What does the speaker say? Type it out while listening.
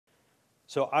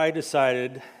So I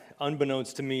decided,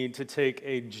 unbeknownst to me, to take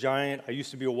a giant, I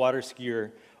used to be a water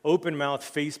skier, open mouth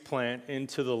face plant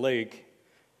into the lake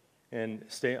and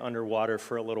stay underwater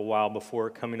for a little while before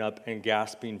coming up and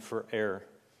gasping for air.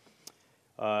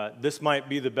 This might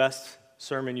be the best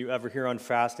sermon you ever hear on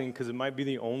fasting, because it might be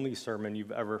the only sermon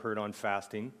you've ever heard on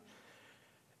fasting.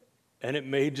 And it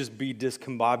may just be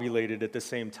discombobulated at the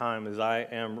same time as I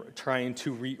am trying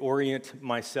to reorient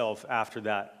myself after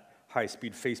that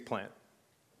high-speed face plant.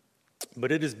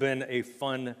 But it has been a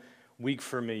fun week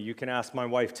for me. You can ask my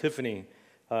wife, Tiffany,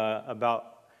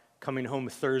 about coming home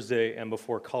Thursday and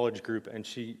before college group, and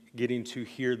she getting to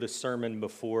hear the sermon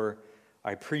before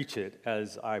I preach it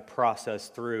as I process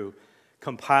through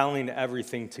compiling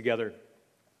everything together.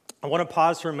 I want to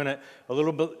pause for a minute, a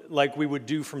little bit like we would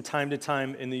do from time to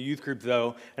time in the youth group,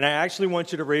 though, and I actually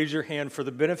want you to raise your hand for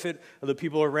the benefit of the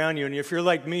people around you, and if you're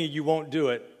like me, you won't do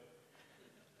it.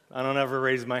 I don't ever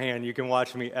raise my hand. You can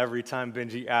watch me every time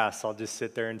Benji asks. I'll just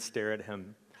sit there and stare at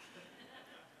him.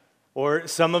 Or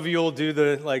some of you will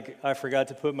do I forgot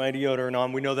to put my deodorant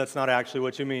on. We know that's not actually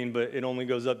what you mean, but it only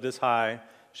goes up this high,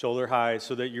 shoulder high,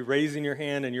 so that you're raising your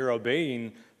hand and you're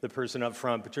obeying the person up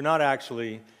front, but you're not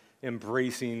actually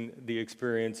embracing the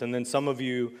experience. And then some of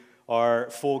you are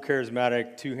full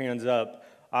charismatic, 2 hands up.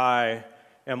 I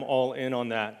am all in on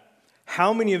that.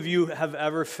 How many of you have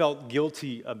ever felt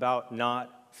guilty about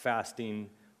not fasting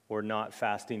or not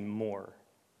fasting more?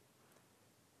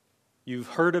 You've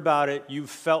heard about it, you've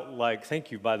felt like,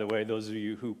 thank you, by the way, those of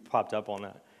you who popped up on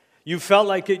that. You felt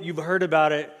like it, you've heard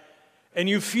about it, and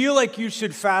you feel like you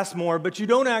should fast more, but you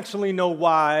don't actually know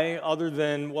why, other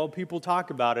than, well, people talk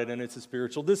about it, and it's a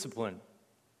spiritual discipline.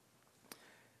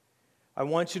 I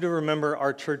want you to remember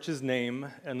our church's name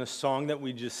and the song that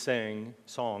we just sang,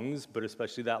 songs, but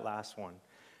especially that last one.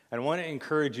 And I want to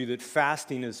encourage you that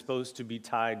fasting is supposed to be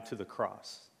tied to the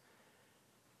cross.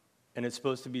 And it's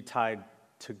supposed to be tied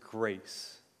to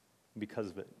grace because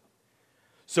of it.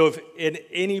 So if at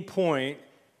any point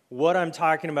what I'm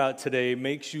talking about today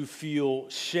makes you feel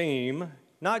shame,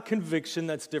 not conviction,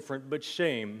 that's different, but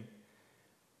shame,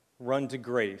 run to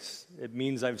grace. It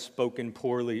means I've spoken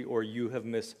poorly or you have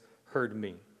misheard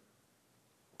me.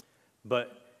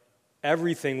 But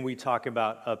everything we talk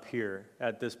about up here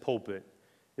at this pulpit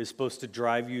is supposed to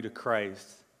drive you to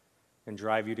Christ and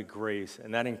drive you to grace,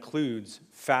 and that includes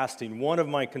fasting. One of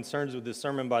my concerns with this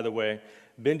sermon, by the way,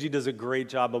 Benji does a great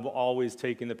job of always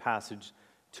taking the passage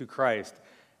to Christ.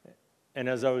 And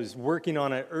as I was working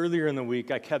on it earlier in the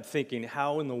week, I kept thinking,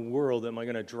 how in the world am I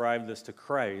going to drive this to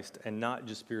Christ and not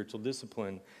just spiritual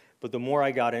discipline? But the more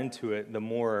I got into it, the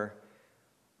more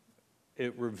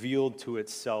it revealed to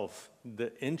itself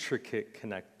the intricate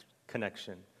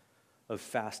connection of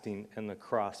fasting and the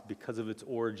cross because of its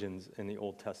origins in the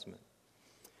Old Testament.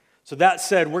 So that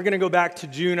said, we're going to go back to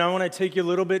June. I want to take you a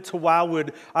little bit to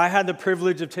Wildwood. I had the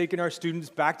privilege of taking our students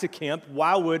back to camp.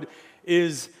 Wildwood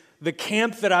is the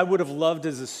camp that I would have loved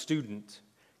as a student.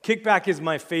 Kickback is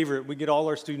my favorite. We get all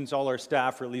our students, all our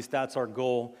staff, or at least that's our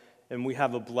goal, and we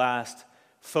have a blast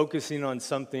focusing on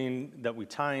something that we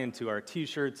tie into our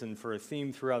t-shirts and for a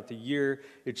theme throughout the year.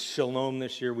 It's Shalom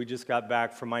this year. We just got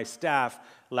back from my staff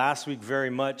last week's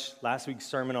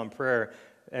sermon on prayer,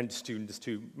 and students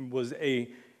too, was a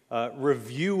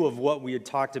review of what we had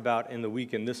talked about in the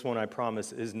week, and this one, I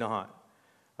promise, is not.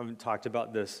 I haven't talked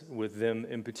about this with them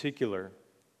in particular.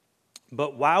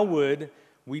 But Wildwood,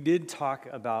 we did talk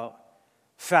about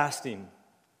fasting.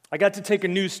 I got to take a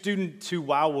new student to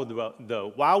Wildwood,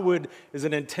 though. Wildwood is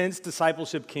an intense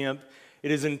discipleship camp.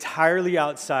 It is entirely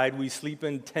outside. We sleep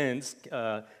in tents,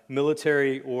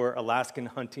 military or Alaskan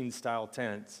hunting-style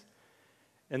tents.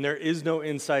 And there is no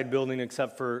inside building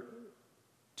except for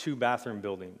 2 bathroom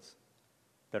buildings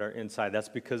that are inside. That's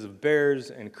because of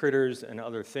bears and critters and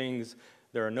other things.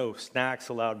 There are no snacks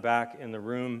allowed back in the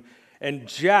room. And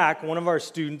Jack, one of our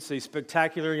students, a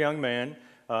spectacular young man,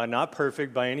 not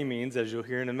perfect by any means, as you'll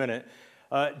hear in a minute,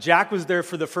 Jack was there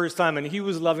for the first time, and he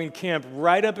was loving camp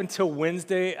right up until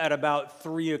Wednesday at about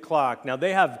 3 o'clock. Now,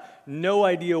 they have no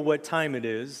idea what time it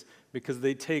is because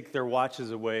they take their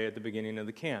watches away at the beginning of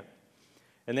the camp.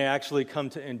 And they actually come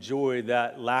to enjoy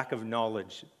that lack of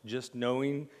knowledge, just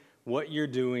knowing what you're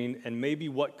doing and maybe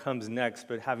what comes next,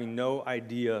 but having no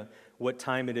idea what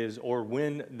time it is or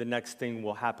when the next thing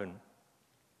will happen.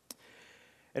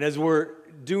 And as we're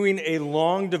doing a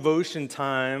long devotion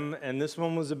time, and this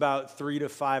one was about 3 to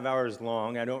 5 hours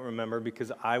long, I don't remember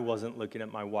because I wasn't looking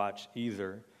at my watch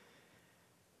either.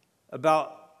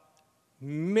 About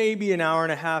maybe an hour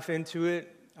and a half into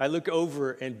it, I look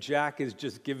over and Jack is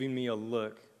just giving me a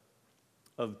look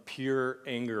of pure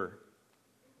anger.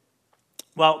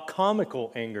 Well,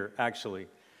 comical anger, actually.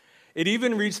 It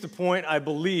even reached the point, I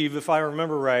believe, if I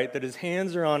remember right, that his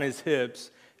hands are on his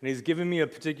hips, and he's giving me a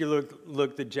particular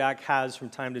look that Jack has from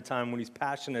time to time when he's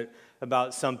passionate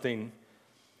about something,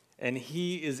 and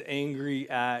he is angry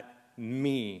at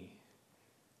me.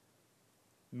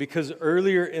 Because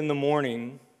earlier in the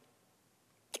morning,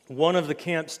 one of the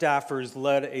camp staffers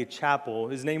led a chapel.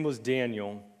 His name was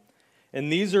Daniel,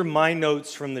 and these are my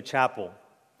notes from the chapel.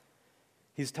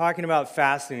 He's talking about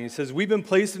fasting. He says, we've been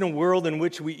placed in a world in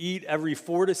which we eat every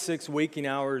 4 to 6 waking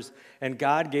hours, and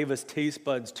God gave us taste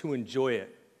buds to enjoy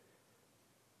it.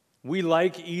 We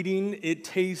like eating. It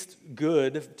tastes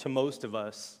good to most of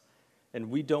us, and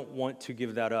we don't want to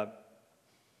give that up.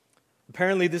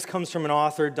 Apparently, this comes from an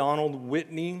author, Donald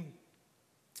Whitney,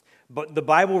 but the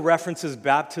Bible references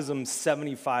baptism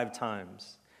 75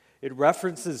 times. It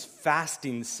references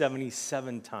fasting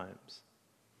 77 times.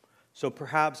 So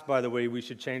perhaps, by the way, we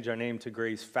should change our name to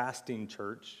Grace Fasting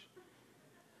Church.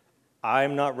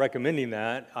 I'm not recommending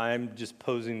that. I'm just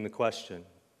posing the question.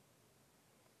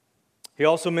 He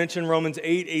also mentioned Romans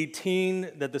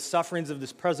 8:18, that the sufferings of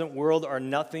this present world are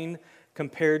nothing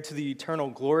compared to the eternal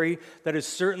glory. That is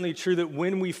certainly true, that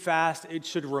when we fast, it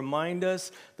should remind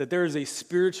us that there is a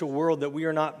spiritual world, that we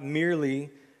are not merely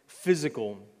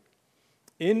physical.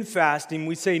 In fasting,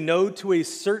 we say no to a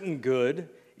certain good,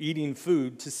 eating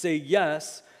food, to say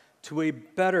yes to a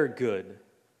better good.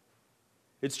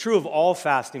 It's true of all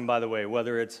fasting, by the way,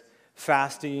 whether it's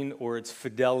fasting or it's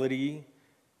fidelity,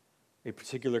 a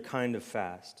particular kind of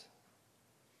fast.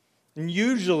 And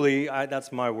usually,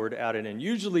 that's my word added in,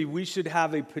 usually we should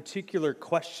have a particular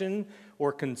question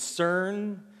or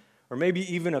concern or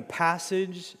maybe even a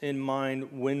passage in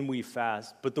mind when we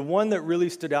fast. But the one that really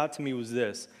stood out to me was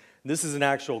this. This is an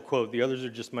actual quote. The others are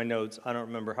just my notes. I don't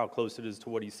remember how close it is to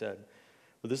what he said.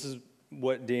 But this is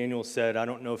what Daniel said. I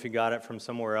don't know if he got it from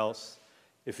somewhere else.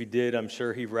 If he did, I'm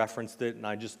sure he referenced it, and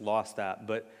I just lost that.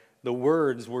 But the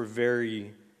words were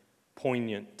very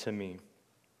poignant to me.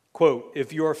 Quote,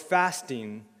 if you're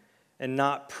fasting and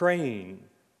not praying,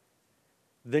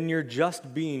 then you're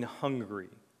just being hungry.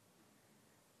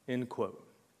 End quote.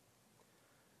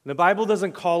 The Bible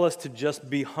doesn't call us to just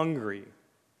be hungry. I'm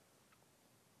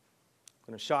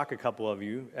going to shock a couple of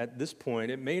you. At this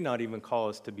point, it may not even call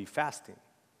us to be fasting.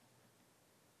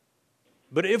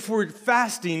 But if we're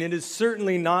fasting, it is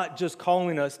certainly not just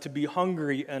calling us to be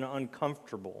hungry and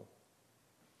uncomfortable.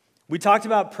 We talked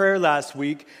about prayer last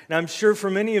week, and I'm sure for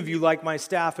many of you, like my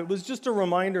staff, it was just a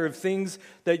reminder of things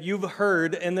that you've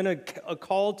heard and then a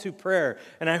call to prayer.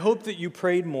 And I hope that you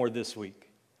prayed more this week.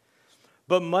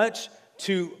 But much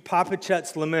to Papa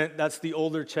Chet's lament, that's the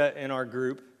older Chet in our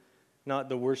group, not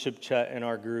the worship Chet in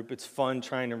our group. It's fun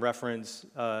trying to reference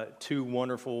two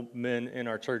wonderful men in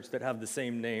our church that have the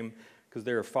same name because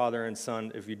they're a father and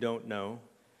son, if you don't know.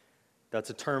 That's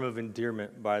a term of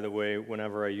endearment, by the way,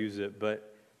 whenever I use it. But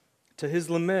to his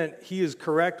lament, he is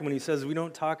correct when he says we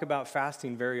don't talk about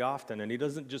fasting very often. And he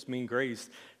doesn't just mean Grace.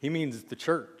 He means the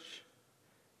church.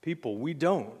 People, we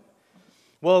don't.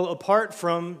 Well, apart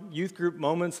from youth group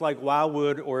moments like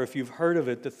Wildwood, or if you've heard of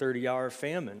it, the 30-hour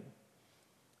famine,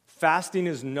 fasting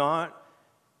is not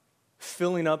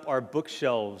filling up our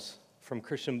bookshelves from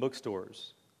Christian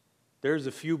bookstores. There's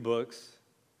a few books.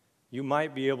 You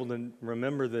might be able to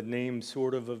remember the name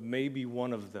sort of maybe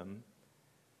one of them,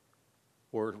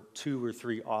 or 2 or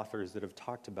 3 authors that have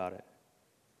talked about it.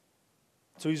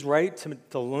 So he's right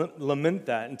to lament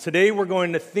that. And today we're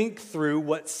going to think through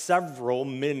what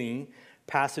many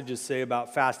passages say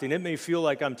about fasting. It may feel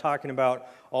like I'm talking about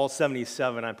all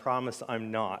 77. I promise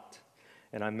I'm not.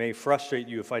 And I may frustrate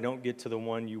you if I don't get to the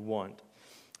one you want.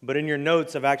 But in your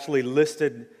notes, I've actually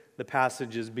listed the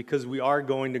passages because we are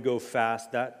going to go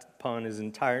fast. That pun is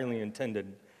entirely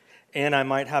intended. And I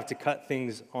might have to cut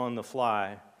things on the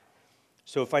fly.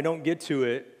 So if I don't get to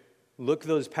it, look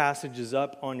those passages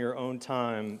up on your own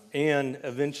time. And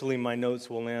eventually my notes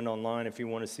will land online if you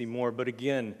want to see more. But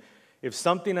again, if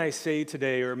something I say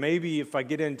today, or maybe if I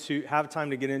have time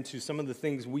to get into some of the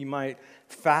things we might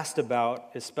fast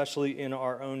about, especially in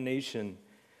our own nation,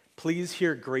 please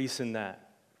hear grace in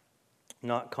that,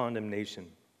 not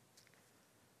condemnation.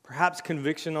 Perhaps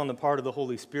conviction on the part of the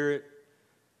Holy Spirit,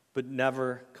 but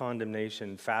never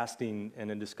condemnation. Fasting and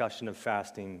a discussion of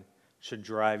fasting should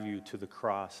drive you to the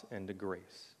cross and to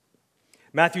grace.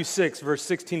 Matthew 6, verse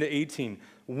 16 to 18,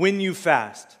 when you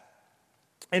fast,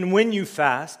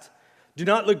 do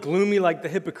not look gloomy like the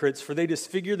hypocrites, for they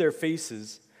disfigure their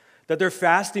faces, that their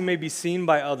fasting may be seen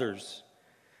by others.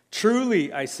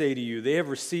 Truly, I say to you, they have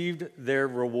received their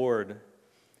reward.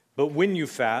 But when you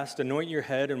fast, anoint your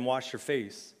head and wash your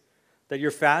face, that your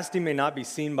fasting may not be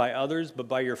seen by others, but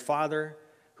by your Father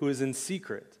who is in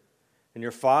secret. And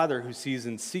your Father who sees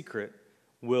in secret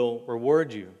will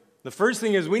reward you. The first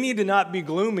thing is we need to not be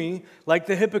gloomy like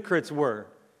the hypocrites were.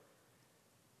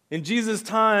 In Jesus'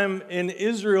 time in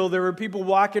Israel, there were people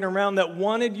walking around that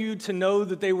wanted you to know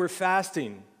that they were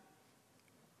fasting.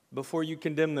 Before you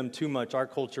condemn them too much, our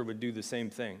culture would do the same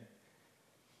thing.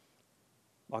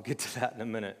 I'll get to that in a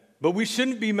minute. But we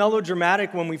shouldn't be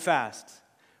melodramatic when we fast.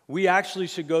 We actually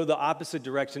should go the opposite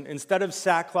direction. Instead of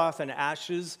sackcloth and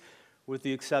ashes, with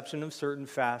the exception of certain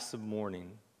fasts of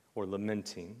mourning or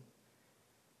lamenting,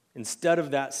 instead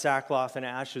of that sackcloth and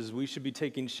ashes, we should be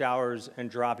taking showers and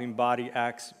dropping body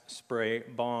axe spray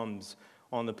bombs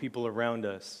on the people around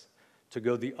us to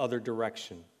go the other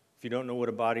direction. If you don't know what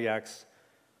a body axe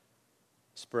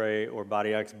spray or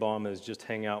body axe bomb is, just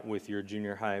hang out with your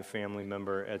junior high family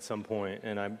member at some point,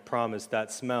 and I promise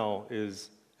that smell is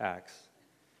axe.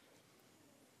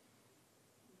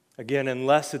 Again,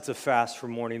 unless it's a fast for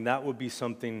mourning, that would be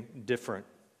something different.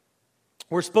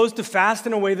 We're supposed to fast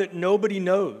in a way that nobody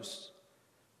knows.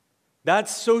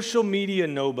 That's social media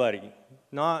nobody,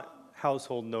 not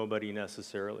household nobody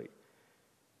necessarily.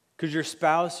 Because your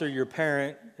spouse or your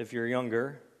parent, if you're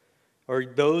younger, or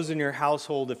those in your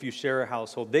household, if you share a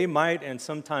household, they might and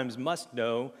sometimes must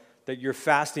know that you're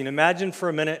fasting. Imagine for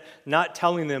a minute not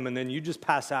telling them and then you just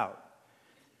pass out.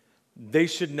 They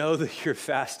should know that you're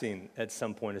fasting at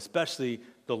some point, especially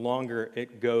the longer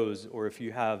it goes, or if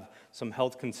you have some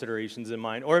health considerations in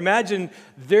mind. Or imagine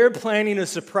they're planning a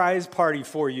surprise party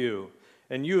for you,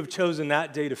 and you have chosen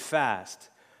that day to fast.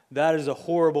 That is a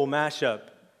horrible mashup.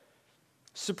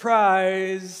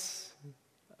 Surprise!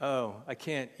 Oh, I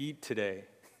can't eat today.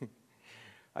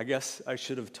 I guess I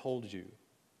should have told you.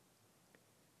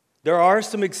 There are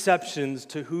some exceptions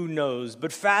to who knows,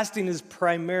 but fasting is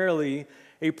primarily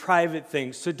a private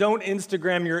thing. So don't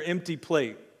Instagram your empty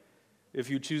plate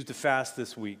if you choose to fast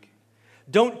this week.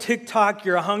 Don't TikTok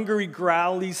your hungry,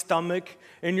 growly stomach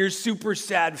and your super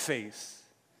sad face.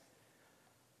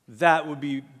 That would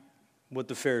be what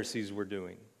the Pharisees were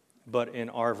doing. But in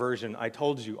our version, I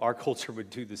told you, our culture would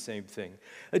do the same thing.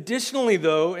 Additionally,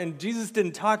 though, and Jesus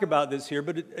didn't talk about this here,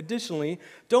 but additionally,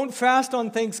 don't fast on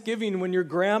Thanksgiving when your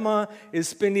grandma is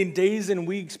spending days and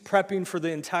weeks prepping for the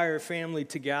entire family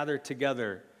to gather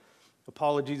together.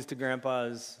 Apologies to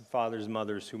grandpas, fathers,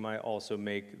 mothers who might also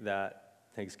make that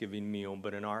Thanksgiving meal,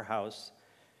 but in our house,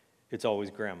 it's always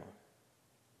grandma.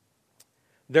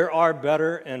 There are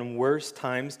better and worse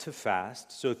times to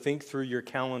fast, so think through your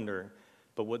calendar.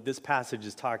 But what this passage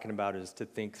is talking about is to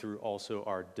think through also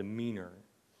our demeanor,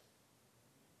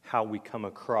 how we come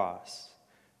across.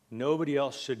 Nobody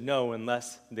else should know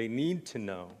unless they need to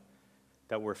know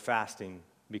that we're fasting,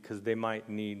 because they might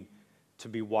need to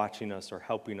be watching us or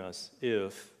helping us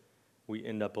if we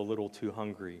end up a little too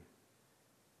hungry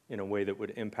in a way that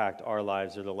would impact our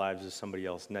lives or the lives of somebody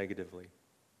else negatively.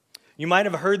 You might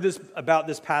have heard this about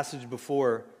this passage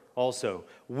before also.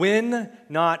 When,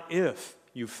 not if,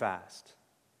 you fast.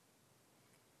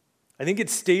 I think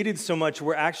it's stated so much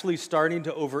we're actually starting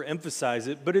to overemphasize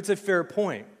it, but it's a fair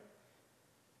point.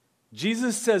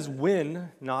 Jesus says when,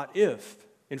 not if.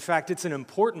 In fact, it's an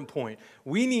important point.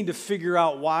 We need to figure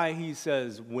out why he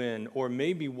says when, or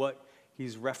maybe what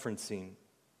he's referencing.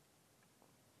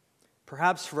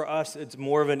 Perhaps for us, it's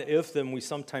more of an if than we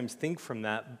sometimes think from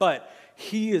that, but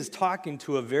he is talking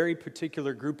to a very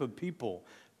particular group of people,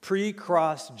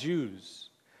 pre-cross Jews,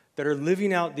 that are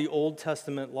living out the Old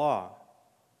Testament law.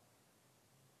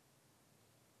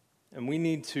 And we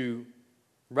need to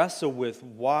wrestle with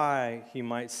why he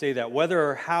might say that. Whether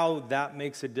or how that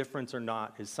makes a difference or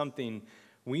not is something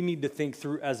we need to think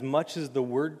through as much as the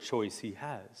word choice he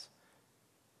has.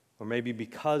 Or maybe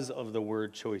because of the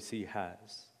word choice he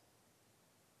has.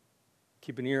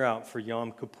 Keep an ear out for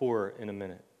Yom Kippur in a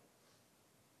minute.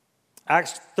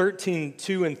 Acts 13,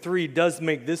 2 and 3 does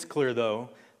make this clear, though.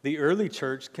 The early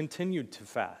church continued to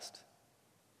fast.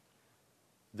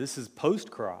 This is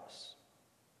post-cross.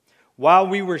 While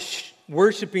we were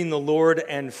worshiping the Lord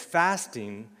and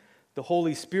fasting, the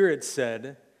Holy Spirit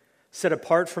said, "Set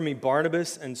apart for me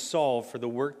Barnabas and Saul for the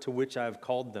work to which I have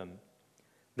called them."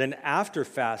 Then after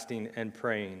fasting and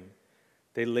praying,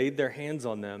 they laid their hands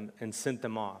on them and sent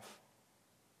them off.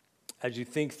 As you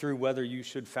think through whether you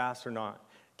should fast or not,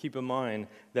 keep in mind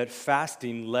that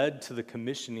fasting led to the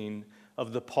commissioning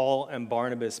of the Paul and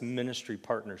Barnabas ministry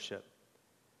partnership,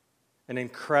 an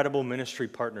incredible ministry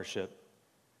partnership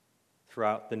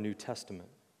throughout the New Testament,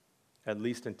 at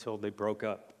least until they broke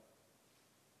up.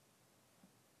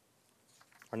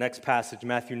 Our next passage,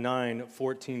 Matthew 9,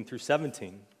 14 through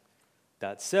 17.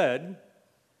 That said,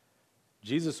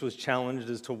 Jesus was challenged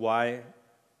as to why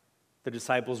the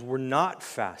disciples were not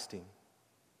fasting.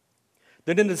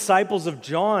 Then the disciples of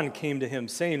John came to him,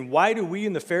 saying, "Why do we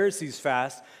and the Pharisees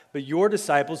fast, but your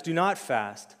disciples do not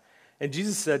fast?" And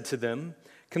Jesus said to them,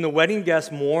 "Can the wedding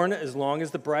guests mourn as long as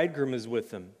the bridegroom is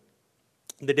with them?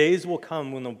 The days will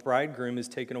come when the bridegroom is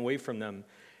taken away from them,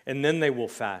 and then they will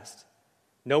fast.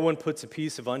 No one puts a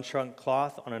piece of unshrunk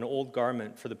cloth on an old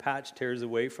garment, for the patch tears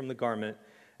away from the garment,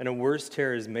 and a worse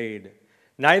tear is made.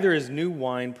 Neither is new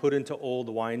wine put into old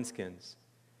wineskins.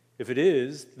 If it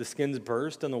is, the skins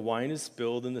burst, and the wine is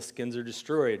spilled, and the skins are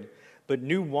destroyed. But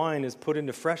new wine is put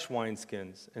into fresh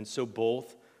wineskins, and so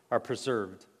both are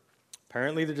preserved."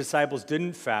 Apparently the disciples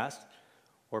didn't fast,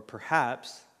 or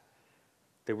perhaps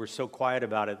they were so quiet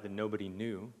about it that nobody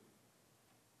knew.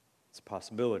 It's a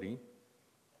possibility.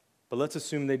 But let's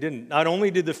assume they didn't. Not only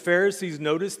did the Pharisees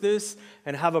notice this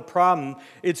and have a problem,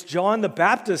 it's John the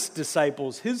Baptist's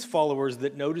disciples, his followers,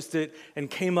 that noticed it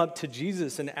and came up to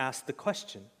Jesus and asked the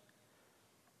question.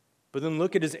 But then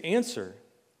look at his answer.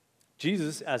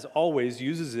 Jesus, as always,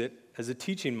 uses it as a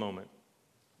teaching moment.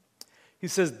 He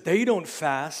says, "They don't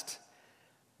fast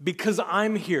because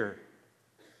I'm here.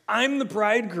 I'm the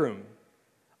bridegroom.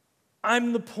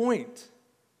 I'm the point.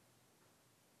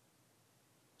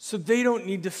 So they don't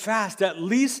need to fast, at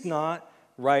least not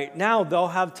right now. They'll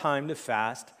have time to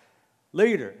fast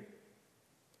later."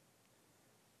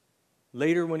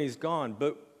 Later when he's gone.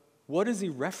 But what is he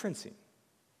referencing?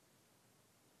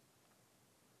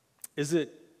 Is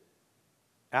it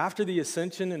after the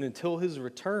ascension and until his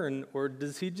return, or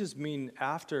does he just mean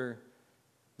after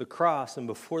the cross and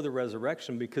before the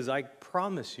resurrection? Because I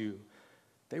promise you,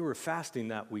 they were fasting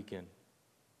that weekend.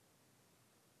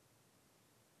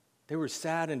 They were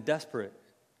sad and desperate.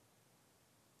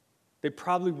 They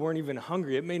probably weren't even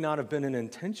hungry. It may not have been an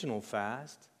intentional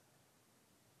fast.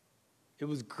 It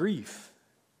was grief.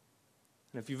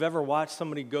 And if you've ever watched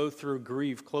somebody go through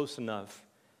grief close enough,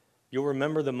 you'll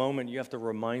remember the moment you have to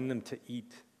remind them to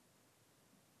eat.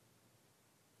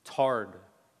 It's hard.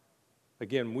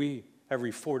 Again, we,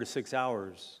 every 4 to 6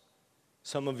 hours,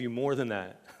 some of you more than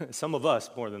that, some of us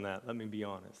more than that, let me be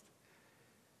honest.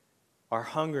 Our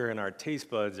hunger and our taste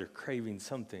buds are craving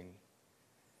something.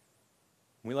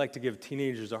 We like to give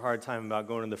teenagers a hard time about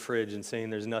going to the fridge and saying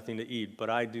there's nothing to eat, but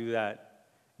I do that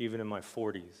even in my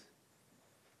 40s.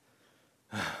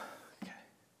 Okay.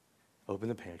 Open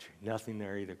the pantry. Nothing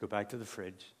there either. Go back to the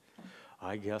fridge.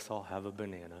 I guess I'll have a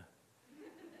banana.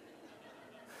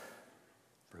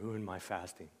 Ruin my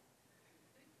fasting.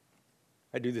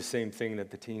 I do the same thing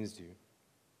that the teens do.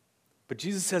 But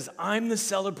Jesus says, "I'm the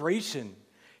celebration."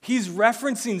 He's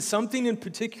referencing something in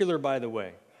particular, by the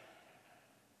way.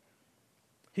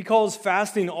 He calls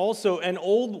fasting also an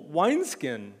old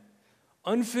wineskin,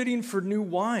 unfitting for new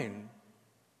wine.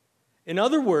 In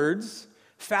other words,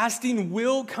 fasting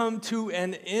will come to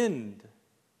an end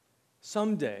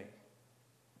someday.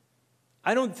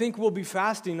 I don't think we'll be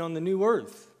fasting on the new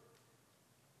earth.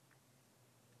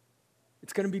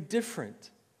 It's going to be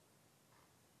different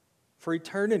for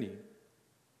eternity.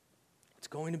 It's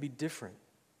going to be different.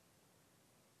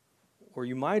 Or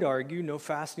you might argue, no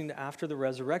fasting after the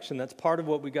resurrection. That's part of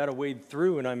what we got to wade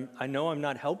through, and I know I'm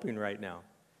not helping right now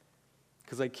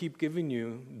because I keep giving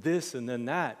you this and then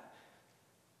that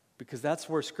because that's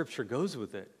where Scripture goes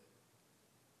with it.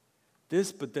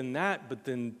 This, but then that, but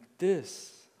then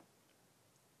this.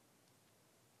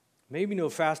 Maybe no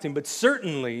fasting, but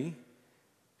certainly,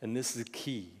 and this is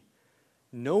key,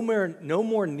 no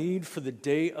more need for the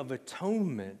Day of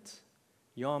Atonement,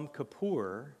 Yom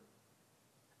Kippur,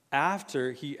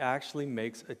 after he actually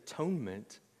makes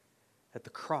atonement at the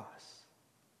cross.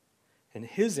 And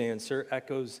his answer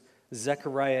echoes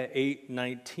Zechariah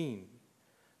 8:19,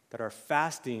 that our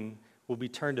fasting will be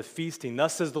turned to feasting.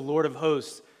 Thus says the Lord of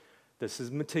hosts, this is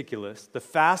meticulous, "The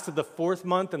fast of the 4th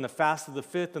month and the fast of the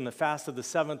 5th and the fast of the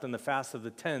 7th and the fast of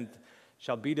the 10th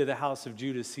shall be to the house of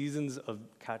Judah seasons of,"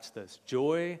 catch this,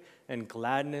 "joy and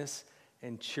gladness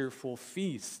and cheerful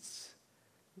feasts.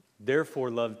 Therefore,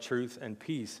 love, truth, and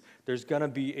peace." There's going to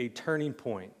be a turning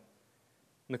point.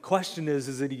 And the question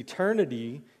is it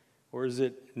eternity or is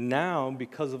it now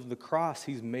because of the cross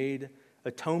he's made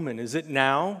atonement? Is it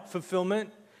now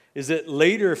fulfillment? Is it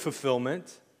later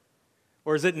fulfillment?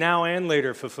 Or is it now and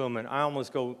later fulfillment? I always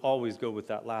go with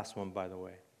that last one, by the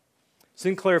way.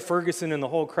 Sinclair Ferguson in The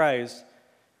Whole Christ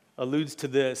alludes to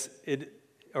this,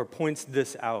 or points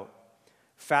this out.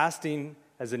 Fasting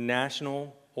as a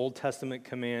national Old Testament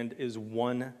command is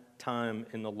one time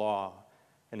in the law,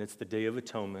 and it's the Day of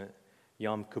Atonement,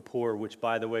 Yom Kippur, which,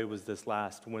 by the way, was this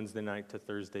last Wednesday night to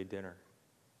Thursday dinner.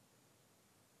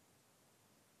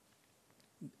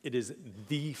 It is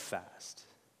the fast.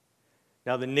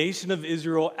 Now, the nation of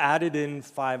Israel added in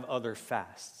 5 other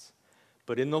fasts,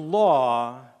 but in the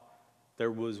law,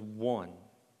 there was one,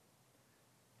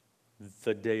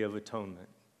 the Day of Atonement.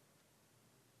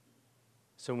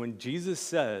 So when Jesus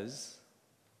says,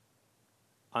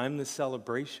 I'm the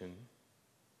celebration,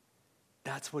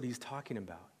 that's what he's talking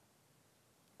about.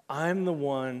 I'm the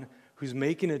one who's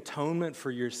making atonement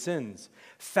for your sins.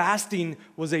 Fasting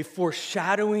was a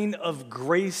foreshadowing of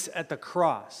grace at the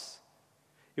cross.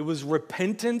 It was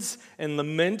repentance and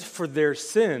lament for their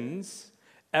sins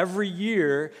every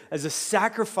year as a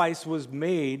sacrifice was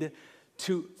made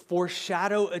to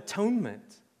foreshadow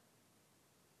atonement.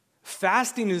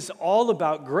 Fasting is all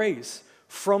about grace.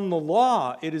 From the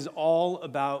law, it is all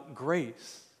about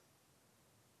grace.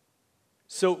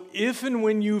 So if and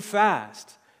when you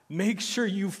fast, make sure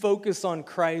you focus on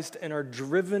Christ and are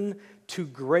driven to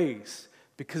grace,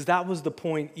 because that was the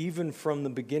point even from the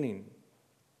beginning.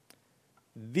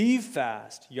 The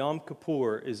fast, Yom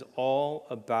Kippur, is all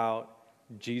about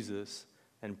Jesus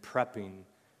and prepping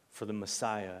for the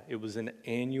Messiah. It was an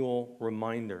annual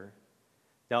reminder.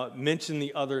 Now, it mentioned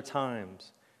the other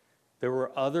times. There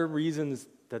were other reasons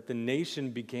that the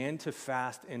nation began to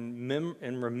fast in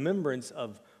remembrance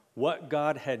of what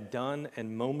God had done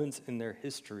and moments in their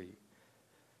history.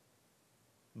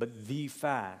 But the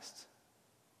fast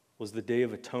was the Day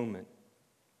of Atonement.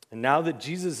 And now that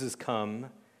Jesus has come,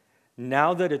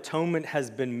 now that atonement has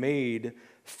been made,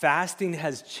 fasting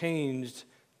has changed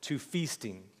to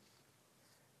feasting.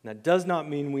 And that does not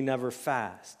mean we never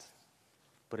fast,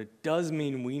 but it does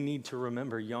mean we need to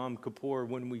remember Yom Kippur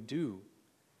when we do.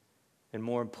 And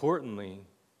more importantly,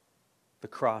 the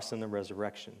cross and the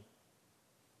resurrection.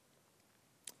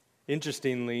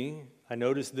 Interestingly, I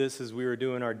noticed this as we were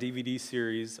doing our DVD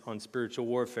series on spiritual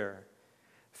warfare.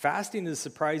 Fasting is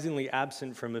surprisingly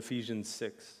absent from Ephesians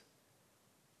 6.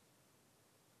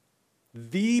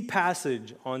 The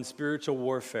passage on spiritual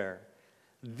warfare,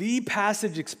 the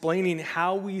passage explaining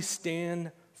how we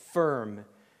stand firm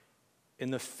in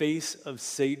the face of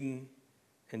Satan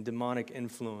and demonic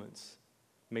influence,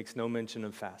 makes no mention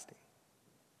of fasting.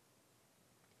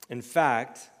 In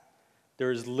fact,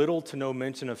 there is little to no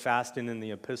mention of fasting in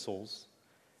the epistles.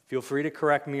 Feel free to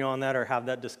correct me on that or have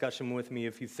that discussion with me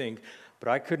if you think, but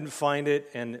I couldn't find it,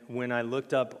 and when I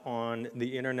looked up on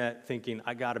the internet thinking,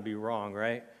 I gotta be wrong,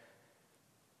 right?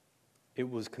 It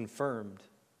was confirmed.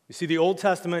 You see, the Old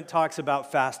Testament talks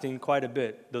about fasting quite a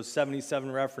bit, those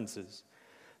 77 references.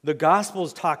 The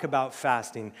Gospels talk about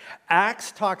fasting.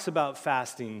 Acts talks about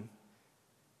fasting,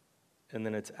 and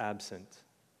then it's absent.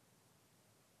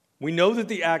 We know that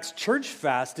the Acts church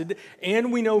fasted,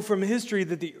 and we know from history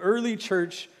that the early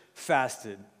church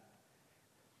fasted.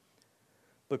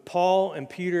 But Paul and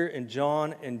Peter and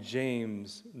John and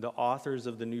James, the authors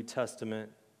of the New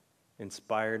Testament,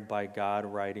 inspired by God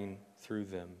writing through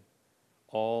them,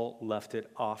 all left it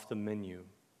off the menu.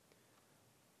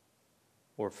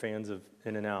 Or fans of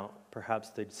In-N-Out, perhaps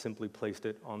they'd simply placed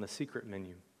it on the secret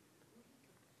menu.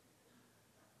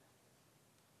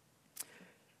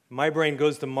 My brain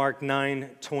goes to Mark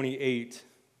 9:28.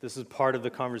 This is part of the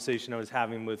conversation I was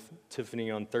having with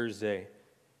Tiffany on Thursday.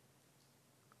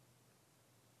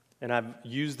 And I've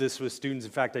used this with students.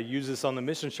 In fact, I used this on the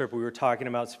mission trip. We were talking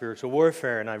about spiritual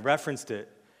warfare, and I referenced it.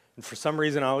 And for some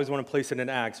reason, I always want to place it in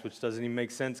Acts, which doesn't even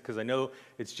make sense because I know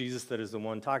it's Jesus that is the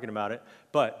one talking about it.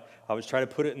 But I was trying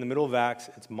to put it in the middle of Acts.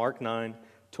 It's Mark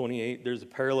 9:28. There's a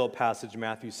parallel passage,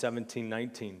 Matthew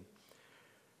 17:19,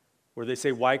 where they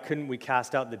say, why couldn't we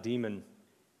cast out the demon? And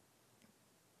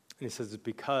he says, it's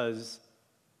because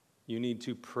you need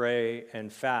to pray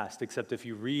and fast. Except if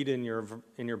you read in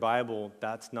your Bible,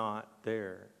 that's not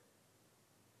there.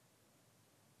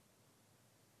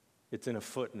 It's in a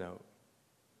footnote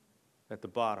at the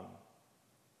bottom.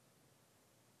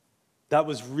 That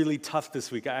was really tough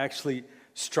this week. I actually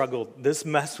struggled. This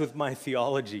messed with my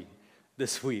theology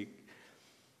this week.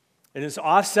 And it's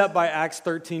offset by Acts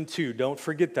 13:2. Don't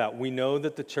forget that. We know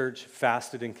that the church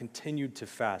fasted and continued to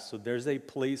fast. So there's a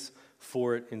place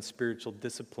for it in spiritual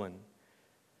discipline.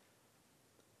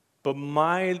 But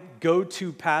my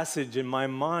go-to passage in my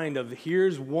mind of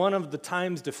here's one of the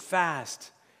times to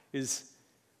fast is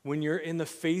when you're in the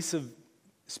face of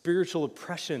spiritual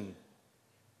oppression.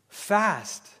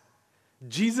 Fast.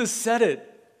 Jesus said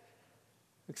it,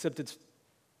 except it's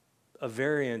a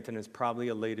variant and it's probably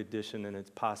a late addition, and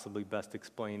it's possibly best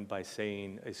explained by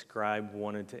saying a scribe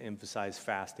wanted to emphasize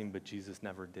fasting, but Jesus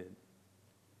never did.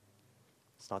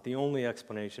 It's not the only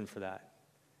explanation for that.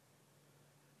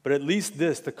 But at least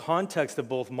this, the context of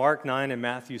both Mark 9 and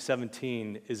Matthew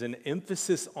 17 is an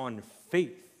emphasis on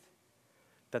faith.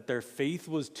 that their faith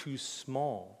was too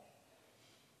small.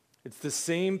 It's the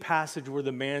same passage where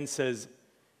the man says,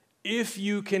 if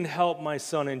you can help my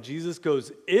son, and Jesus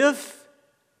goes, if?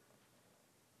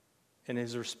 And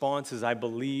his response is, I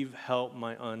believe, help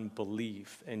my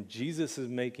unbelief. And Jesus is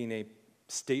making a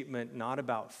statement not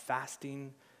about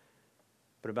fasting,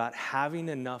 but about having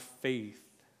enough faith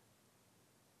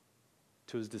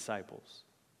to his disciples.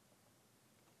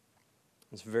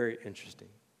 It's very interesting.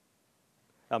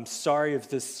 I'm sorry if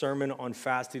this sermon on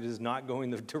fasting is not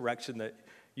going the direction that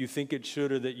you think it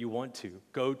should or that you want to.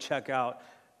 Go check out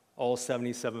all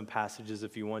 77 passages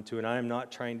if you want to, and I am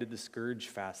not trying to discourage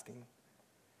fasting.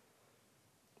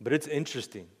 But it's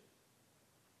interesting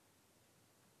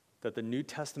that the New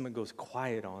Testament goes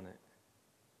quiet on it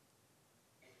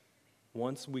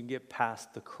once we get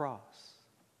past the cross,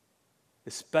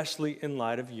 especially in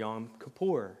light of Yom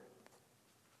Kippur.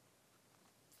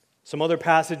 Some other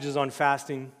passages on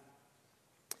fasting.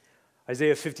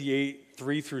 Isaiah 58,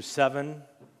 3 through 7.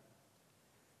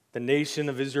 The nation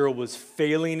of Israel was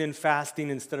failing in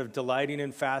fasting instead of delighting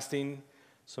in fasting.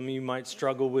 Some of you might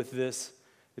struggle with this.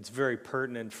 It's very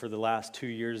pertinent for the last 2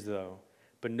 years, though.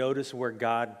 But notice where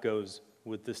God goes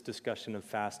with this discussion of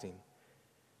fasting.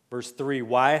 Verse 3,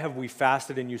 why have we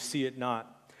fasted and you see it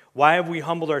not? Why have we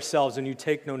humbled ourselves and you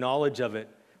take no knowledge of it?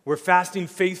 We're fasting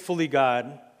faithfully,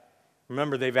 God.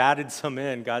 Remember, they've added some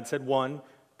in. God said 1,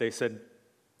 they said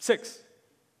 6.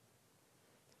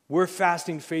 We're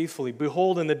fasting faithfully.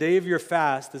 Behold, in the day of your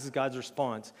fast, this is God's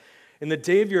response, in the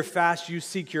day of your fast you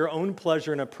seek your own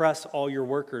pleasure and oppress all your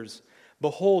workers.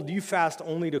 Behold, you fast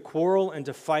only to quarrel and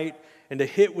to fight and to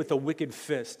hit with a wicked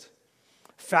fist.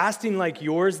 Fasting like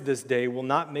yours this day will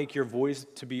not make your voice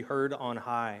to be heard on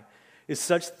high. Is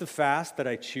such the fast that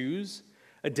I choose?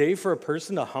 A day for a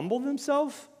person to humble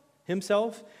himself?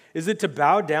 Is it to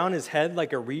bow down his head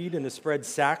like a reed and to spread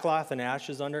sackcloth and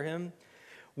ashes under him?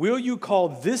 Will you call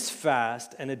this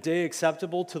fast and a day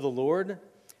acceptable to the Lord?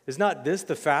 Is not this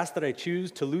the fast that I choose,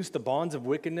 to loose the bonds of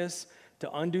wickedness, to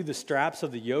undo the straps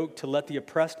of the yoke, to let the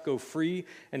oppressed go free,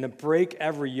 and to break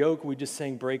every yoke? We just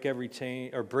sang break every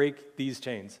chain, or break these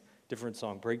chains. Different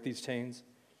song, break these chains.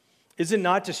 Is it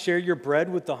not to share your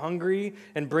bread with the hungry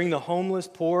and bring the homeless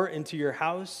poor into your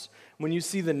house? When you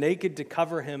see the naked, to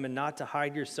cover him and not to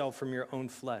hide yourself from your own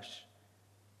flesh?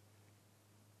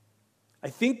 I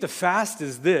think the fast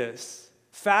is this: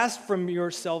 fast from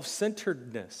your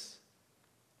self-centeredness.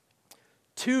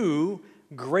 2,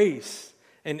 grace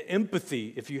and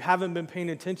empathy. If you haven't been paying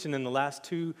attention in the last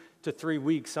 2 to 3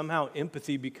 weeks, somehow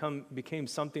empathy became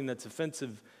something that's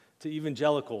offensive to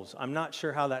evangelicals. I'm not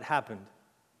sure how that happened.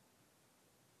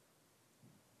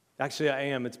 Actually, I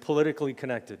am. It's politically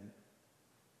connected.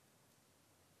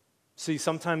 See,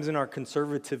 sometimes in our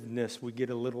conservativeness, we get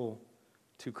a little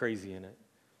too crazy in it.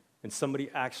 And somebody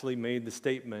actually made the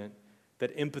statement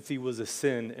that empathy was a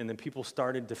sin, and then people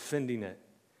started defending it.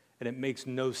 And it makes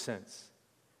no sense.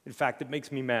 In fact, it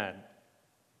makes me mad.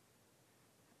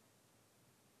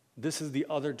 This is the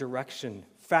other direction.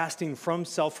 Fasting from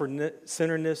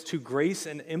self-centeredness to grace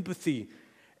and empathy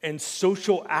and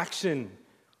social action.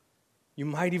 You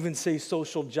might even say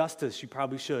social justice. You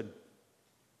probably should.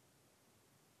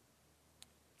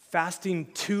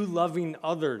 Fasting to loving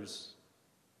others.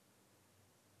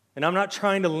 And I'm not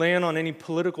trying to land on any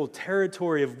political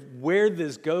territory of where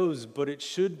this goes, but it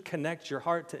should connect your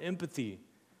heart to empathy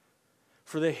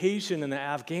for the Haitian and the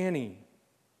Afghani,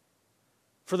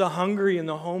 for the hungry and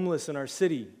the homeless in our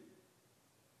city.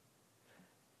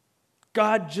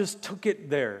 God just took it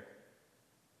there.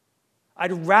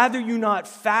 I'd rather you not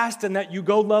fast and that you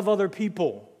go love other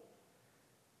people.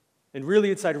 And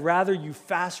really, I'd rather you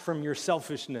fast from your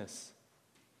selfishness.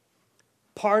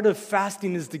 Part of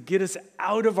fasting is to get us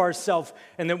out of ourselves,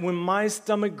 and that when my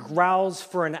stomach growls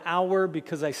for an hour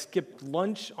because I skipped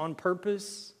lunch on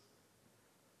purpose,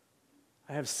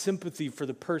 I have sympathy for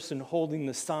the person holding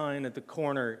the sign at the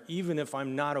corner, even if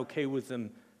I'm not okay with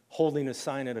them holding a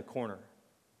sign at a corner.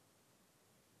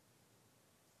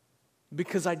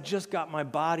 Because I just got my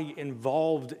body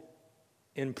involved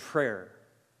in prayer.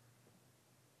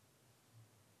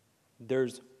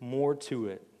 There's more to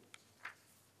it.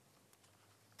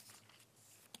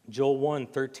 Joel 1,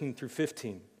 13 through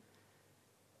 15.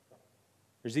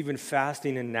 There's even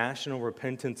fasting and national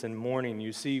repentance and mourning.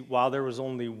 You see, while there was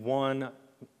only one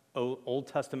Old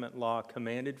Testament law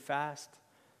commanded fast,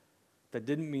 that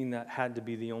didn't mean that had to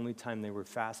be the only time they were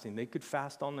fasting. They could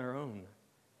fast on their own,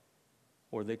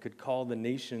 or they could call the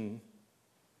nation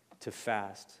to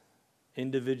fast.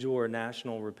 individual or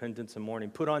national repentance and mourning.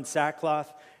 Put on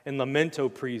sackcloth and lament, O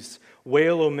priests.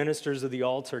 Wail, O ministers of the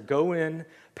altar. Go in,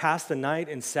 pass the night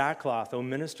in sackcloth, O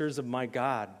ministers of my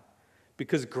God,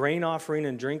 because grain offering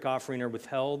and drink offering are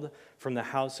withheld from the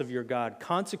house of your God.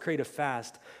 Consecrate a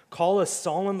fast. Call a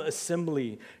solemn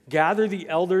assembly. Gather the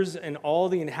elders and all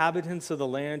the inhabitants of the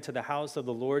land to the house of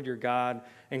the Lord your God,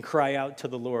 and cry out to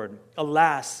the Lord.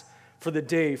 Alas, for the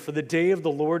day of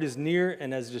the Lord is near,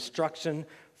 and as destruction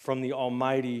from the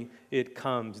Almighty it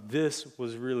comes. This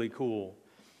was really cool.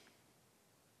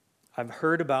 I've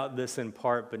heard about this in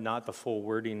part, but not the full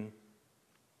wording.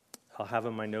 I'll have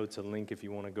in my notes a link if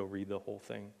you want to go read the whole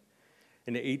thing.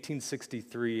 In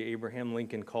 1863, Abraham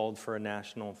Lincoln called for a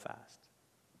national fast.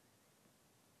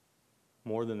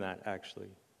 More than that, actually.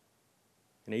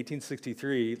 In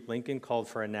 1863, Lincoln called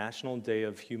for a national day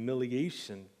of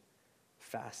humiliation,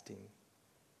 fasting,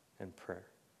 and prayer.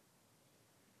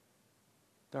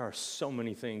 There are so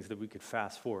many things that we could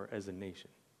fast for as a nation.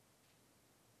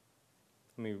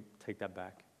 Let me take that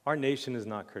back. Our nation is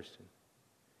not Christian.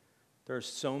 There are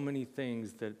so many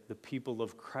things that the people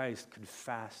of Christ could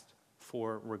fast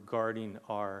for regarding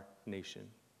our nation.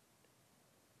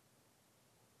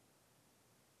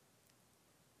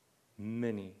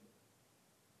 Many.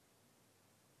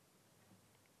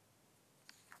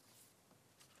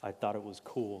 I thought it was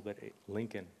cool that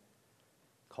Lincoln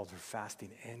called for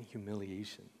fasting and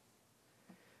humiliation.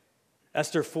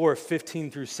 Esther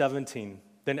 4:15-17.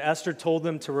 Then Esther told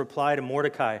them to reply to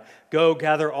Mordecai, "Go,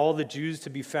 gather all the Jews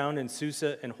to be found in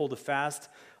Susa and hold a fast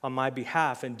on my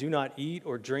behalf, and do not eat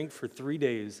or drink for 3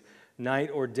 days,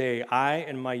 night or day. I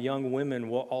and my young women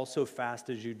will also fast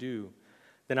as you do.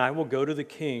 Then I will go to the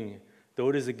king, though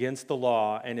it is against the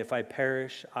law, and if I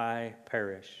perish, I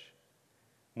perish."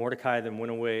 Mordecai then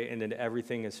went away and did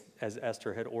everything as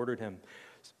Esther had ordered him.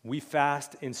 We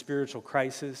fast in spiritual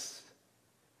crisis.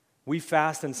 We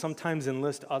fast and sometimes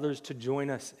enlist others to join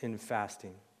us in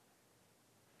fasting.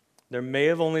 There may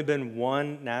have only been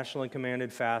one nationally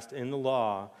commanded fast in the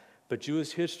law, but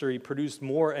Jewish history produced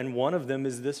more, and one of them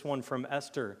is this one from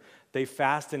Esther. They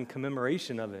fast in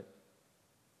commemoration of it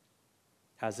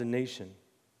as a nation.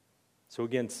 So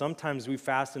again, sometimes we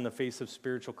fast in the face of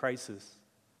spiritual crisis.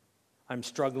 I'm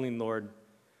struggling, Lord.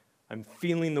 I'm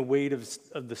feeling the weight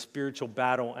of the spiritual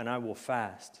battle, and I will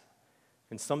fast.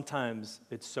 And sometimes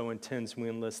it's so intense we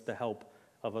enlist the help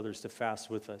of others to fast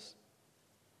with us.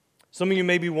 Some of you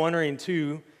may be wondering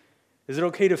too, is it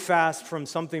okay to fast from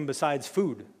something besides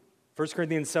food? 1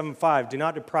 Corinthians 7:5, do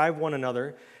not deprive one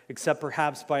another, except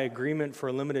perhaps by agreement for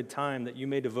a limited time, that you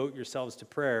may devote yourselves to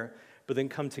prayer, but then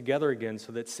come together again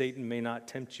so that Satan may not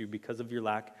tempt you because of your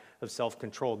lack of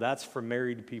self-control. That's for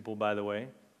married people, by the way.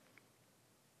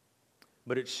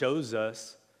 But it shows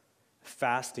us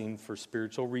fasting for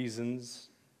spiritual reasons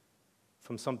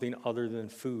from something other than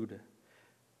food.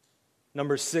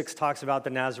 Number 6 talks about the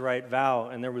Nazirite vow,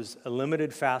 and there was a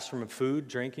limited fast from food,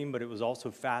 drinking, but it was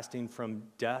also fasting from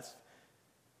death.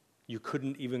 You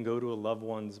couldn't even go to a loved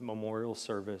one's memorial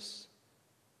service.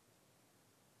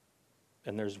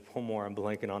 And there's one more, I'm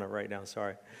blanking on it right now,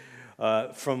 sorry.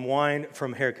 From wine,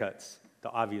 from haircuts,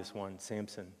 the obvious one,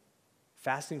 Samson.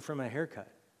 Fasting from a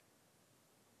haircut.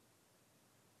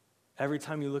 Every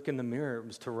time you look in the mirror, it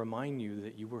was to remind you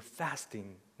that you were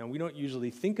fasting. Now, we don't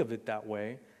usually think of it that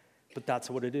way, but that's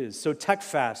what it is. So tech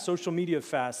fasts, social media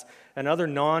fasts, and other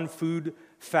non-food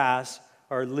fasts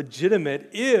are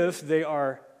legitimate if they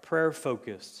are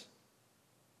prayer-focused.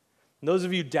 And those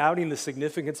of you doubting the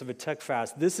significance of a tech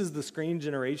fast, this is the screen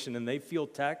generation, and they feel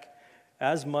tech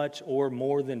as much or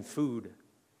more than food.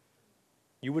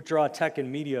 You withdraw tech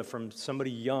and media from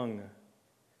somebody young.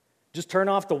 Just turn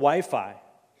off the Wi-Fi.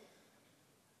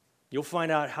 You'll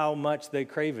find out how much they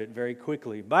crave it very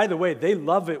quickly. By the way, they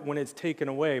love it when it's taken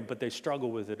away, but they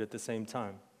struggle with it at the same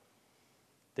time.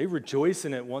 They rejoice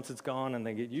in it once it's gone and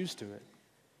they get used to it.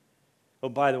 Oh,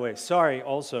 by the way, sorry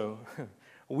also,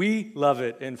 we love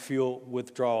it and feel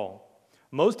withdrawal.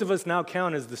 Most of us now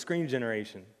count as the screen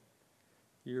generation.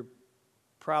 You're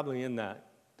probably in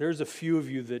that. There's a few of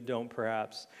you that don't,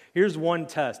 perhaps. Here's one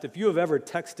test. If you have ever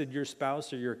texted your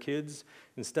spouse or your kids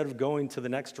instead of going to the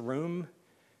next room,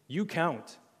 you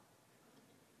count.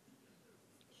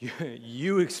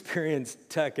 You experience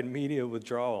tech and media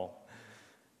withdrawal.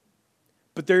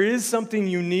 But there is something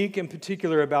unique and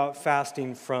particular about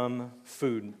fasting from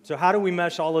food. So how do we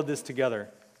mesh all of this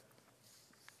together?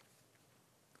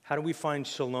 How do we find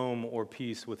shalom or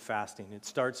peace with fasting? It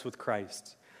starts with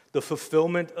Christ. The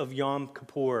fulfillment of Yom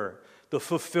Kippur. The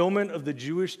fulfillment of the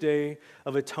Jewish Day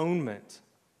of Atonement.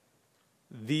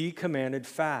 The commanded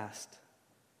fast.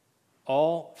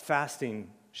 All fasting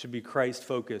should be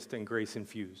Christ-focused and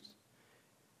grace-infused.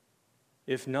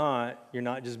 If not, you're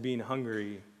not just being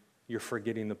hungry, you're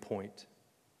forgetting the point.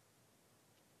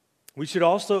 We should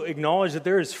also acknowledge that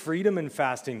there is freedom in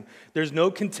fasting. There's no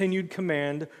continued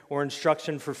command or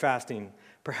instruction for fasting.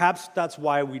 Perhaps that's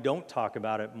why we don't talk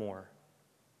about it more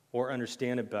or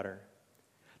understand it better.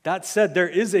 That said, there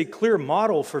is a clear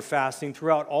model for fasting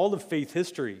throughout all of faith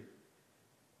history.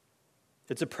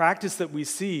 It's a practice that we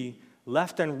see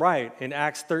left and right. In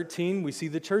Acts 13, we see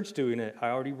the church doing it. I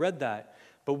already read that.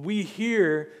 But we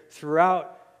hear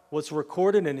throughout what's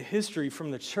recorded in history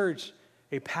from the church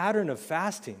a pattern of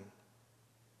fasting,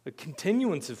 a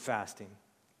continuance of fasting.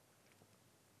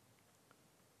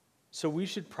 So we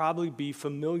should probably be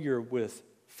familiar with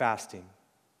fasting,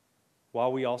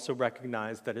 while we also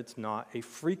recognize that it's not a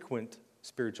frequent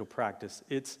spiritual practice.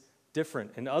 It's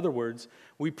different. In other words,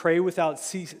 we pray without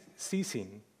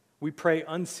ceasing. We pray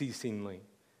unceasingly.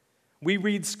 We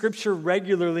read Scripture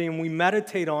regularly and we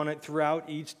meditate on it throughout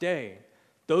each day.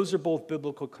 Those are both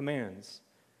biblical commands.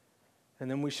 And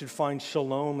then we should find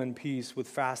shalom and peace with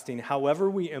fasting, however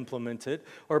we implement it,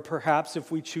 or perhaps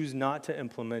if we choose not to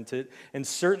implement it, and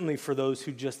certainly for those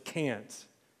who just can't,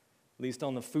 at least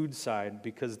on the food side,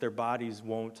 because their bodies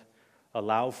won't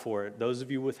allow for it. Those of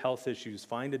you with health issues,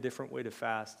 find a different way to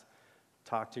fast.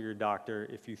 Talk to your doctor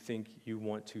if you think you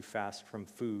want to fast from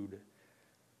food.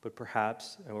 But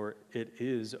perhaps, or it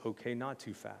is okay not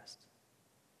to fast.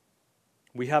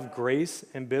 We have grace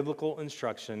and biblical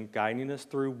instruction guiding us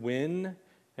through when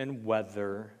and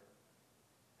whether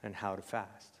and how to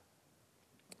fast.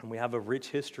 And we have a rich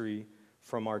history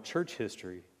from our church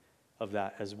history of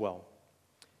that as well.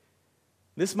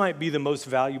 This might be the most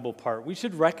valuable part. We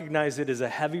should recognize it as a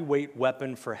heavyweight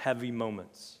weapon for heavy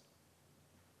moments.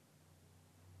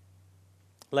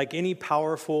 Like any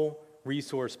powerful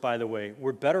resource, by the way,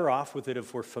 we're better off with it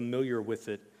if we're familiar with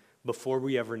it before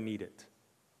we ever need it.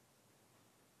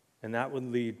 And that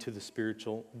would lead to the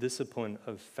spiritual discipline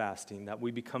of fasting, that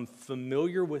we become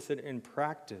familiar with it in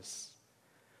practice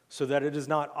so that it is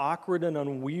not awkward and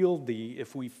unwieldy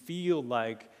if we feel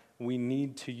like we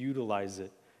need to utilize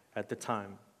it at the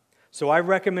time. So I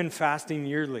recommend fasting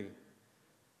yearly,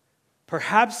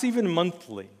 perhaps even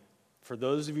monthly, for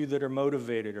those of you that are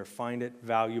motivated or find it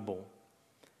valuable.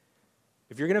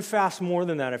 If you're going to fast more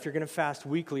than that, if you're going to fast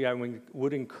weekly, I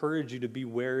would encourage you to be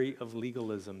wary of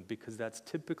legalism, because that's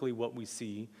typically what we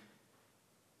see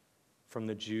from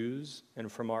the Jews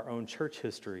and from our own church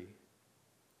history.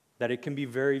 That it can be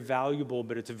very valuable,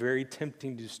 but it's very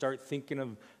tempting to start thinking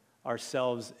of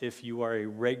ourselves, if you are a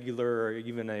regular or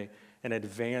even an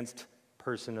advanced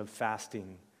person of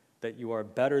fasting, that you are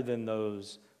better than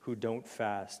those who don't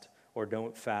fast or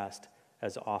don't fast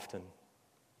as often.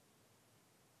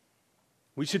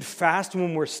 We should fast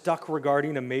when we're stuck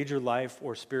regarding a major life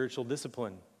or spiritual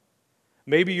discipline.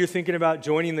 Maybe you're thinking about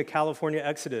joining the California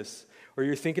Exodus, or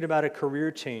you're thinking about a career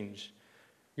change.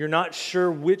 You're not sure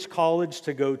which college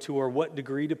to go to or what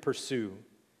degree to pursue.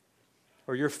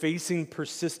 Or you're facing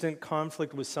persistent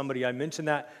conflict with somebody. I mentioned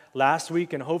that last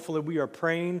week, and hopefully we are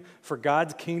praying for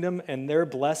God's kingdom and their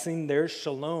blessing, their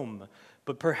shalom.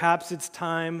 But perhaps it's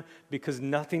time, because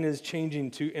nothing is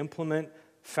changing, to implement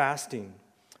fasting.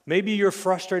 Maybe you're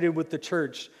frustrated with the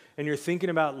church and you're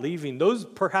thinking about leaving. Those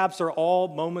perhaps are all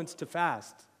moments to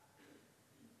fast.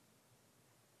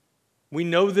 We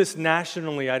know this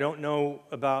nationally. I don't know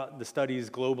about the studies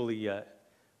globally yet.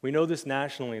 We know this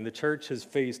nationally, and the church has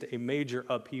faced a major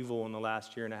upheaval in the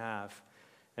last year and a half,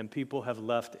 and people have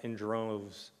left in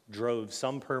droves,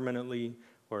 some permanently,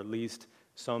 or at least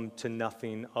some to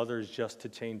nothing, others just to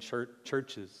change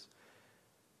churches.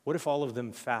 What if all of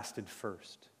them fasted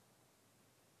first?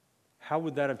 How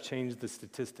would that have changed the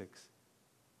statistics?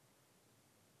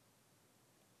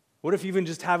 What if even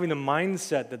just having the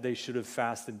mindset that they should have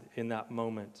fasted in that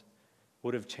moment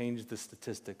would have changed the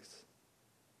statistics?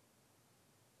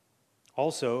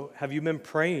 Also, have you been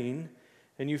praying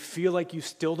and you feel like you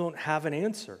still don't have an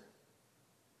answer?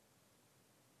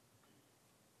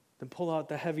 Then pull out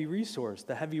the heavy resource,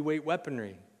 the heavyweight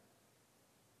weaponry,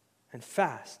 and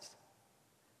fast.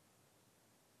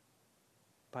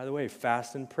 By the way,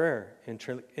 fast and prayer,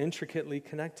 intricately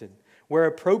connected. Where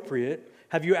appropriate,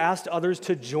 have you asked others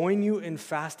to join you in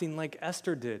fasting like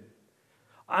Esther did?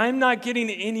 I'm not getting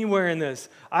anywhere in this.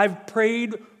 I've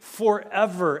prayed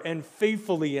forever and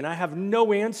faithfully, and I have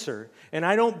no answer, and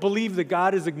I don't believe that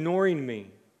God is ignoring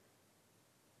me.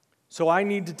 So I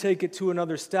need to take it to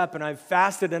another step, and I've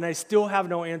fasted, and I still have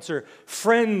no answer.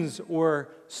 Friends or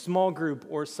small group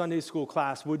or Sunday school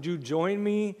class, would you join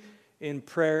me in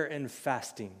prayer and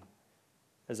fasting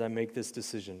as I make this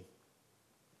decision?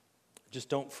 Just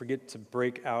don't forget to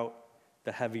break out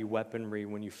the heavy weaponry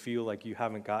when you feel like you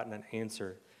haven't gotten an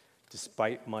answer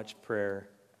despite much prayer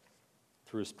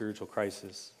through a spiritual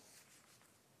crisis.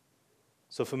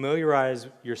 So familiarize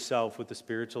yourself with the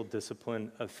spiritual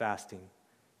discipline of fasting,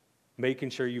 making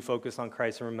sure you focus on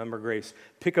Christ and remember grace.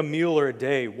 Pick a meal or a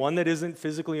day, one that isn't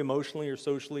physically, emotionally, or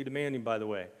socially demanding, by the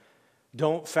way.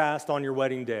 Don't fast on your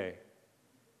wedding day.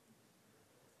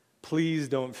 Please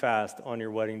don't fast on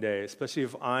your wedding day, especially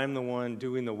if I'm the one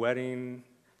doing the wedding,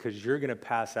 because you're going to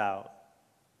pass out.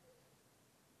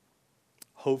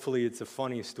 Hopefully it's a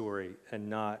funny story and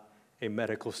not a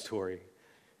medical story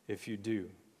if you do.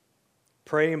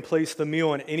 Pray and place the meal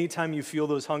on any time you feel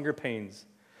those hunger pains.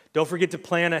 Don't forget to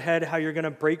plan ahead how you're going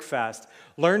to break fast.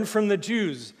 Learn from the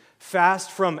Jews. Fast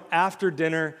from after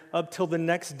dinner up till the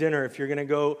next dinner if you're going to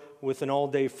go with an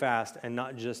all-day fast and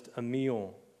not just a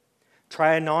meal.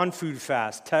 Try a non-food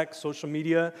fast, text, social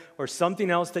media, or something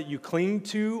else that you cling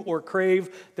to or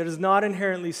crave that is not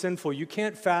inherently sinful. You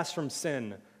can't fast from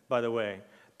sin, by the way.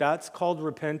 That's called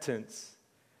repentance.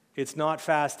 It's not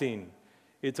fasting.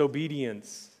 It's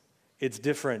obedience. It's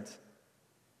different.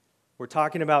 We're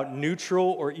talking about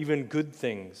neutral or even good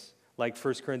things, like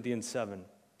 1 Corinthians 7.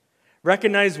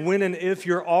 Recognize when and if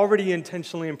you're already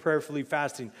intentionally and prayerfully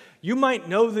fasting. You might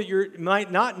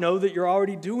not know that you're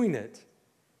already doing it.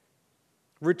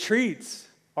 Retreats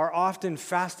are often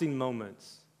fasting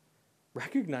moments.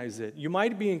 Recognize it. You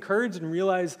might be encouraged and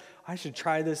realize, I should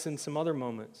try this in some other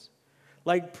moments.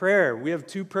 Like prayer. We have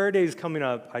 2 prayer days coming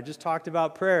up. I just talked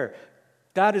about prayer.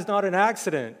 That is not an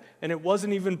accident, and it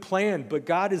wasn't even planned, but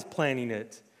God is planning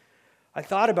it. I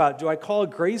thought about, do I call a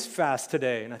grace fast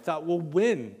today? And I thought, well,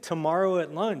 when? Tomorrow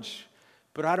at lunch.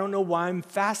 But I don't know why I'm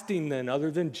fasting then,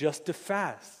 other than just to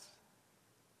fast.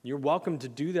 You're welcome to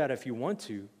do that if you want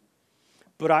to.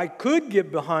 But I could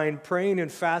get behind praying and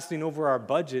fasting over our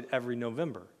budget every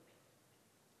November.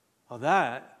 Well,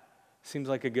 that seems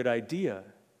like a good idea.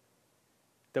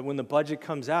 That when the budget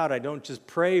comes out, I don't just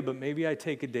pray, but maybe I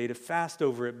take a day to fast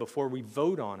over it before we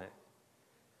vote on it.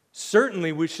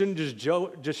 Certainly, we shouldn't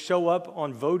just show up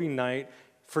on voting night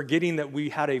forgetting that we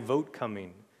had a vote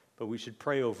coming, but we should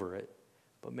pray over it,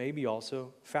 but maybe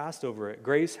also fast over it.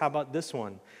 Grace, how about this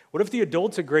one? What if the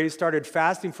adults at Grace started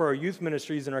fasting for our youth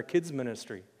ministries and our kids'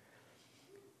 ministry?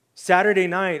 Saturday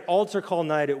night, altar call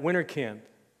night at winter camp.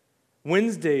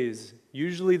 Wednesdays,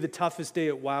 usually the toughest day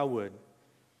at Wildwood.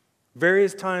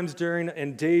 Various times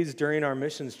and days during our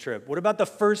missions trip. What about the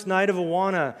first night of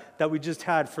Awana that we just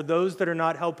had for those that are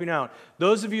not helping out?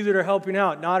 Those of you that are helping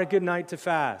out, not a good night to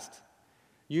fast.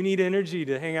 You need energy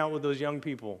to hang out with those young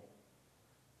people.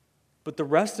 But the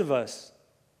rest of us,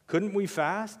 couldn't we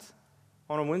fast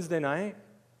on a Wednesday night?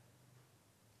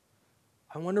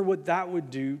 I wonder what that would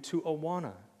do to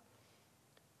Awana.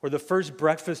 Or the first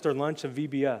breakfast or lunch of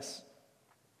VBS.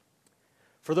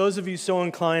 For those of you so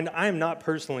inclined, I am not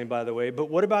personally, by the way, but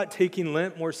what about taking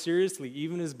Lent more seriously,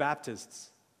 even as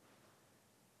Baptists?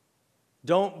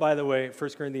 Don't, by the way, 1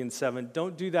 Corinthians 7,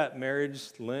 don't do that marriage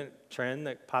Lent trend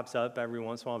that pops up every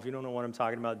once in a while. If you don't know what I'm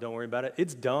talking about, don't worry about it.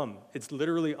 It's dumb. It's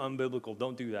literally unbiblical.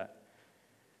 Don't do that.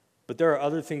 But there are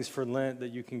other things for Lent that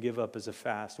you can give up as a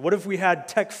fast. What if we had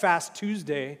Tech Fast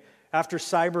Tuesday after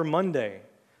Cyber Monday?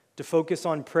 To focus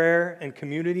on prayer and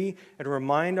community and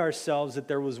remind ourselves that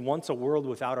there was once a world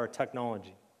without our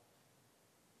technology.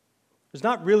 There's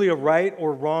not really a right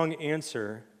or wrong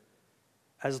answer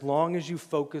as long as you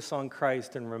focus on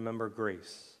Christ and remember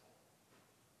grace.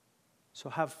 So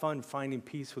have fun finding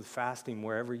peace with fasting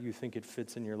wherever you think it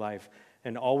fits in your life.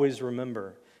 And always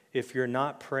remember, if you're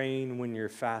not praying when you're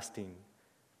fasting,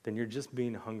 then you're just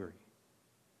being hungry.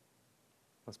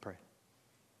 Let's pray.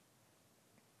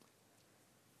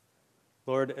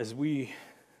 Lord, as we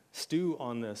stew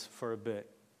on this for a bit,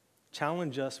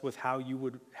 challenge us with how you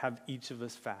would have each of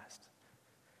us fast.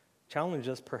 Challenge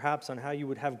us perhaps on how you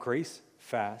would have Grace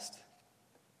fast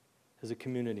as a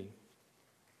community.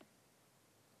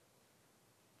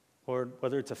 Lord,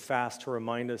 whether it's a fast to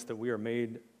remind us that we are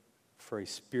made for a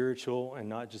spiritual and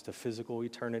not just a physical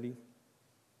eternity,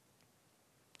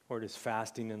 or it is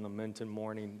fasting and lament and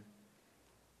mourning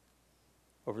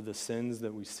over the sins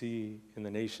that we see in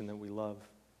the nation that we love.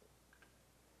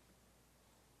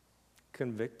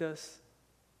 Convict us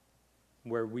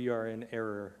where we are in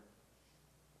error.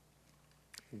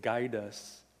 Guide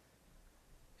us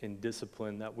in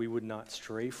discipline that we would not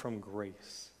stray from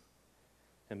grace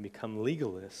and become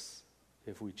legalists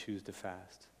if we choose to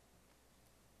fast,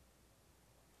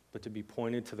 but to be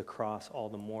pointed to the cross all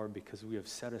the more because we have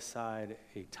set aside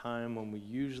a time when we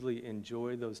usually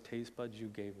enjoy those taste buds you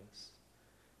gave us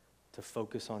to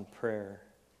focus on prayer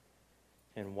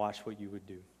and watch what you would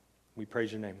do. We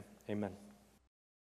praise your name. Amen.